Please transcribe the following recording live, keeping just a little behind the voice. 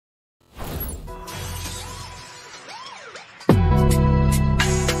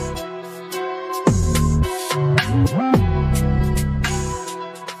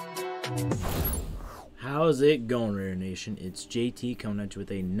How's it going, Raider Nation? It's JT coming at you with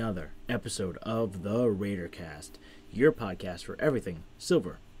another episode of the RaiderCast, your podcast for everything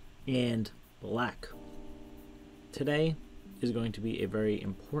silver and black. Today is going to be a very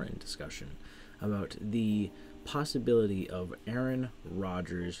important discussion about the possibility of Aaron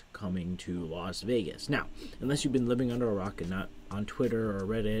Rodgers coming to Las Vegas. Now, unless you've been living under a rock and not on Twitter or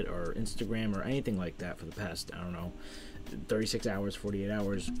Reddit or Instagram or anything like that for the past, 36 hours, 48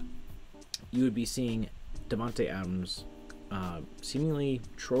 hours, you would be seeing Davante Adams seemingly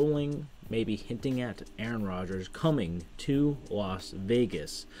trolling, maybe hinting at Aaron Rodgers coming to Las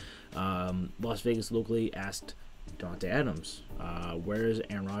Vegas. Las Vegas locally asked Davante Adams, where is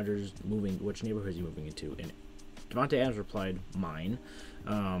Aaron Rodgers moving? Which neighborhood is he moving into? And Davante Adams replied, mine.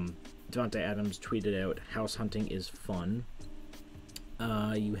 Davante Adams tweeted out, house hunting is fun.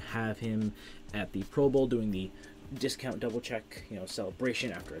 You have him at the Pro Bowl doing the discount double check,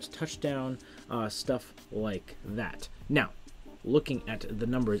 celebration after his touchdown, stuff like that. Now, looking at the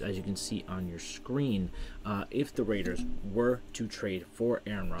numbers, as you can see on your screen, if the Raiders were to trade for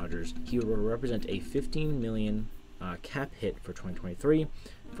Aaron Rodgers, he would represent a $15 million cap hit for 2023.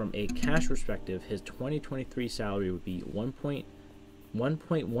 From a cash perspective, his 2023 salary would be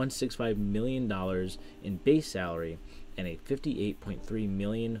 $1.165 million in base salary and a $58.3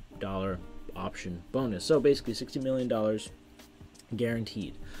 million option bonus. So basically $60 million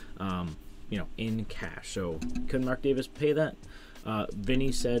guaranteed, in cash. So could Mark Davis pay that?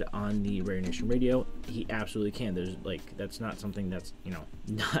 Vinny said on the Raider Nation radio, he absolutely can. There's that's not something that's,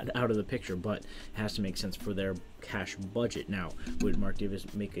 not out of the picture, but it has to make sense for their cash budget. Now, would Mark Davis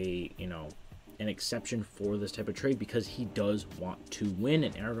make an exception for this type of trade? Because he does want to win,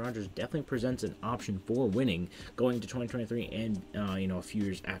 and Aaron Rodgers definitely presents an option for winning going into 2023 and, a few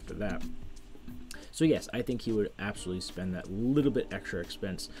years after that. So yes, I think he would absolutely spend that little bit extra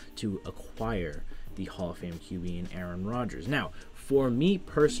expense to acquire the Hall of Fame QB in Aaron Rodgers. Now, for me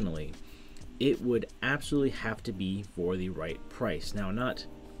personally, it would absolutely have to be for the right price. Now, not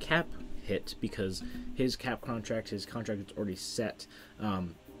cap hit, because his contract is already set.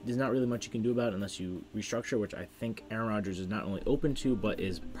 There's not really much you can do about it unless you restructure, which I think Aaron Rodgers is not only open to, but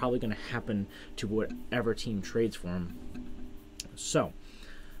is probably going to happen to whatever team trades for him. So,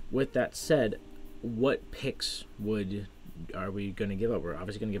 with that said, what picks are we going to give up? We're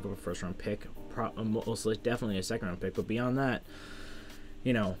obviously going to give up a first-round pick, mostly definitely a second-round pick, but beyond that,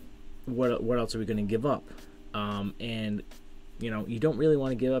 what else are we going to give up? And you don't really want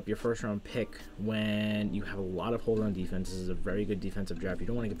to give up your first-round pick when you have a lot of holes on defense. This is a very good defensive draft. You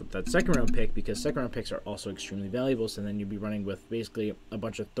don't want to give up that second-round pick, because second-round picks are also extremely valuable, so then you'd be running with basically a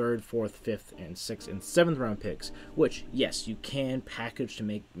bunch of third, fourth, fifth, and sixth, and seventh-round picks, which, yes, you can package to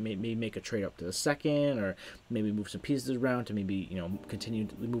maybe make a trade up to the second, or maybe move some pieces around to maybe, continue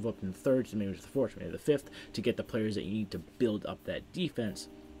to move up in the third, to maybe to the fourth, maybe the fifth, to get the players that you need to build up that defense.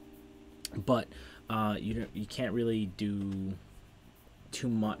 But you can't really do too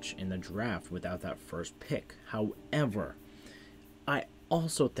much in the draft without that first pick. However, I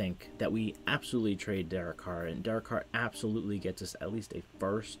also think that we absolutely trade Derek Carr, and Derek Carr absolutely gets us at least a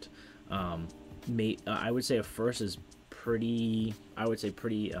first. I would say a first is pretty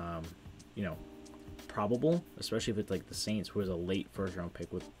probable, especially if it's like the Saints, who is a late first round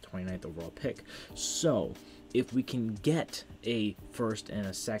pick with 29th overall pick. So if we can get a first and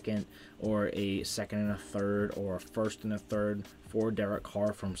a second, or a second and a third, or a first and a third for Derek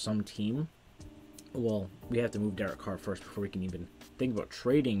Carr from some team, well, we have to move Derek Carr first before we can even think about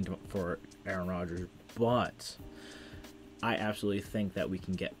trading for Aaron Rodgers. But I absolutely think that we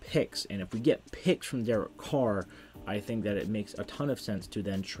can get picks, and if we get picks from Derek Carr, I think that it makes a ton of sense to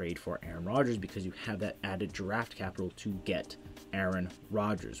then trade for Aaron Rodgers, because you have that added draft capital to get Aaron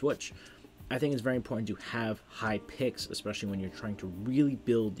Rodgers, which I think it's very important to have high picks, especially when you're trying to really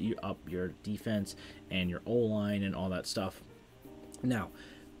build up your defense and your O-line and all that stuff. Now,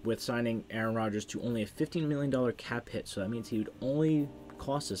 with signing Aaron Rodgers to only a $15 million cap hit, so that means he would only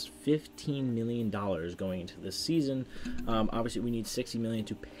cost us $15 million going into this season. Obviously, we need $60 million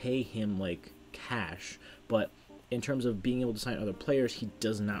to pay him like cash, but in terms of being able to sign other players, he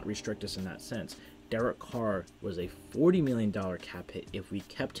does not restrict us in that sense. Derek Carr was a $40 million cap hit if we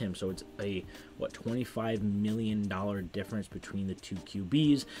kept him, so it's a $25 million difference between the two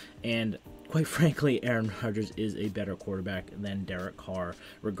QBs, and quite frankly, Aaron Rodgers is a better quarterback than Derek Carr.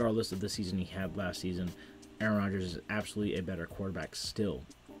 Regardless of the season he had last season, Aaron Rodgers is absolutely a better quarterback still.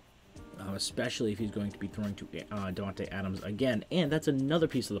 especially if he's going to be throwing to Davante Adams again. And that's another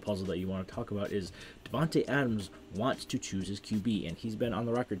piece of the puzzle that you want to talk about is Davante Adams wants to choose his QB, and he's been on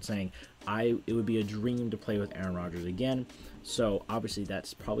the record saying, it would be a dream to play with Aaron Rodgers again. So obviously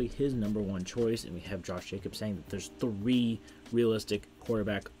that's probably his number one choice, and we have Josh Jacobs saying that there's 3 realistic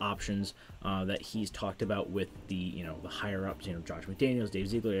quarterback options that he's talked about with the the higher ups, Josh McDaniels, Dave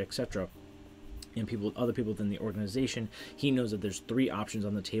Ziegler, etc., and other people within the organization. He knows that there's 3 options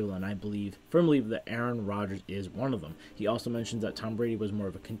on the table, and I firmly believe that Aaron Rodgers is one of them. He also mentions that Tom Brady was more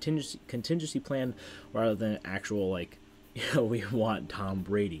of a contingency plan rather than actual we want Tom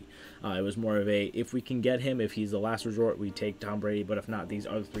Brady. It was more of a, if we can get him, if he's the last resort, we take Tom Brady, but if not, these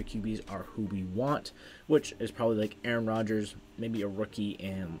other 3 QBs are who we want, which is probably like Aaron Rodgers, maybe a rookie,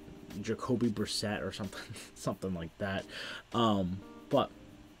 and Jacoby Brissett or something like that. But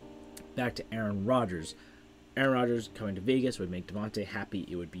back to Aaron Rodgers. Aaron Rodgers coming to Vegas would make Davante happy.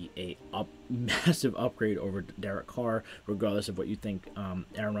 It would be a massive upgrade over Derek Carr, regardless of what you think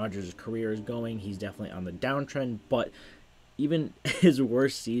Aaron Rodgers' career is going. He's definitely on the downtrend, but even his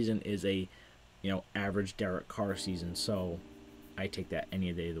worst season is a average Derek Carr season, so I take that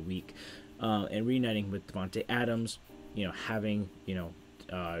any day of the week. And reuniting with Davante Adams, having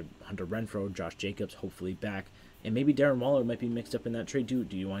Hunter Renfrow, Josh Jacobs hopefully back, and maybe Darren Waller might be mixed up in that trade too.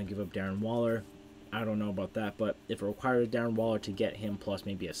 Do you want to give up Darren Waller? I don't know about that, but if it requires Darren Waller to get him plus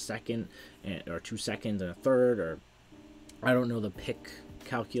maybe a second or 2 seconds and a third, or I don't know the pick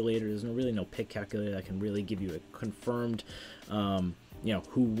calculator. There's really no pick calculator that can really give you a confirmed,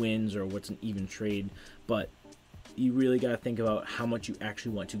 who wins or what's an even trade. But you really got to think about how much you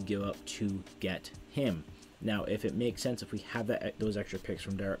actually want to give up to get him. Now, if it makes sense, if we have those extra picks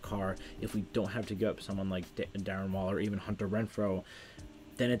from Derek Carr, if we don't have to give up someone like Darren Waller or even Hunter Renfrow,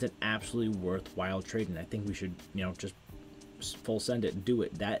 then it's an absolutely worthwhile trade, and I think we should, just full send it and do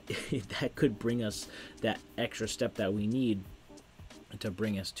it. That could bring us that extra step that we need to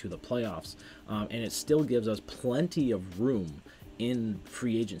bring us to the playoffs, and it still gives us plenty of room in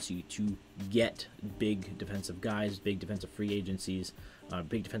free agency to get big defensive guys, big defensive free agencies,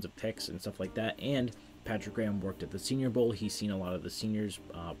 big defensive picks and stuff like that. And Patrick Graham worked at the Senior Bowl. He's seen a lot of the seniors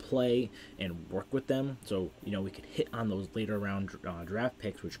play and work with them. So, we could hit on those later round draft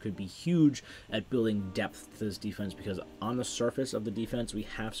picks, which could be huge at building depth to this defense, because on the surface of the defense, we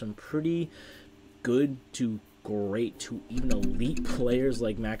have some pretty good to great to even elite players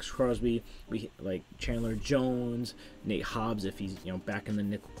like Max Crosby, like Chandler Jones, Nate Hobbs if he's back in the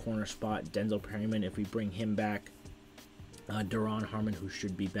nickel corner spot, Denzel Perryman if we bring him back, Daron Harmon, who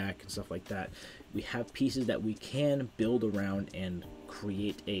should be back, and stuff like that. We have pieces that we can build around and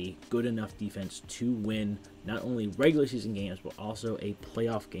create a good enough defense to win not only regular season games, but also a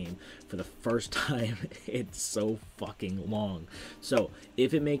playoff game for the first time it's so fucking long. So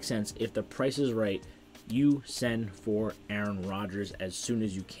if it makes sense, if the price is right, you send for Aaron Rodgers as soon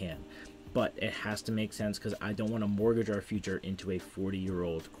as you can. But it has to make sense, because I don't want to mortgage our future into a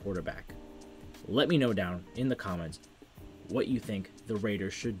 40-year-old quarterback. Let me know down in the comments what you think the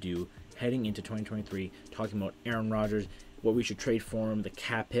Raiders should do heading into 2023, talking about Aaron Rodgers, what we should trade for him, the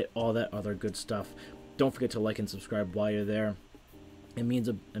cap hit, all that other good stuff. Don't forget to like and subscribe while you're there. It means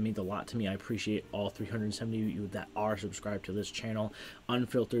a lot to me. I appreciate all 370 of you that are subscribed to this channel.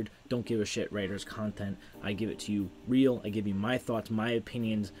 Unfiltered, don't give a shit Raiders content. I give it to you real. I give you my thoughts, my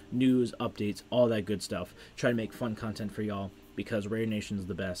opinions, news, updates, all that good stuff. Try to make fun content for y'all, because Raider Nation is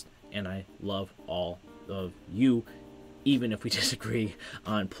the best, and I love all of you, even if we disagree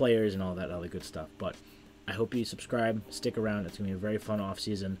on players and all that other good stuff. But I hope you subscribe, stick around. It's going to be a very fun off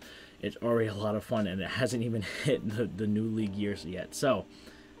season. It's already a lot of fun, and it hasn't even hit the new league years yet. So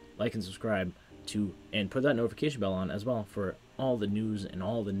like and subscribe and put that notification bell on as well for all the news and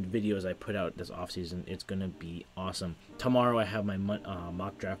all the videos I put out this off season. It's going to be awesome. Tomorrow I have my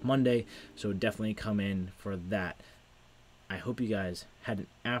mock draft Monday, so definitely come in for that. I hope you guys had an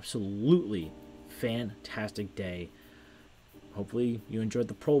absolutely fantastic day. Hopefully you enjoyed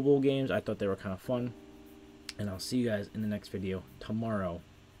the Pro Bowl games. I thought they were kind of fun. And I'll see you guys in the next video tomorrow.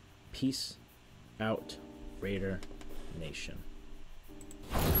 Peace out, Raider Nation.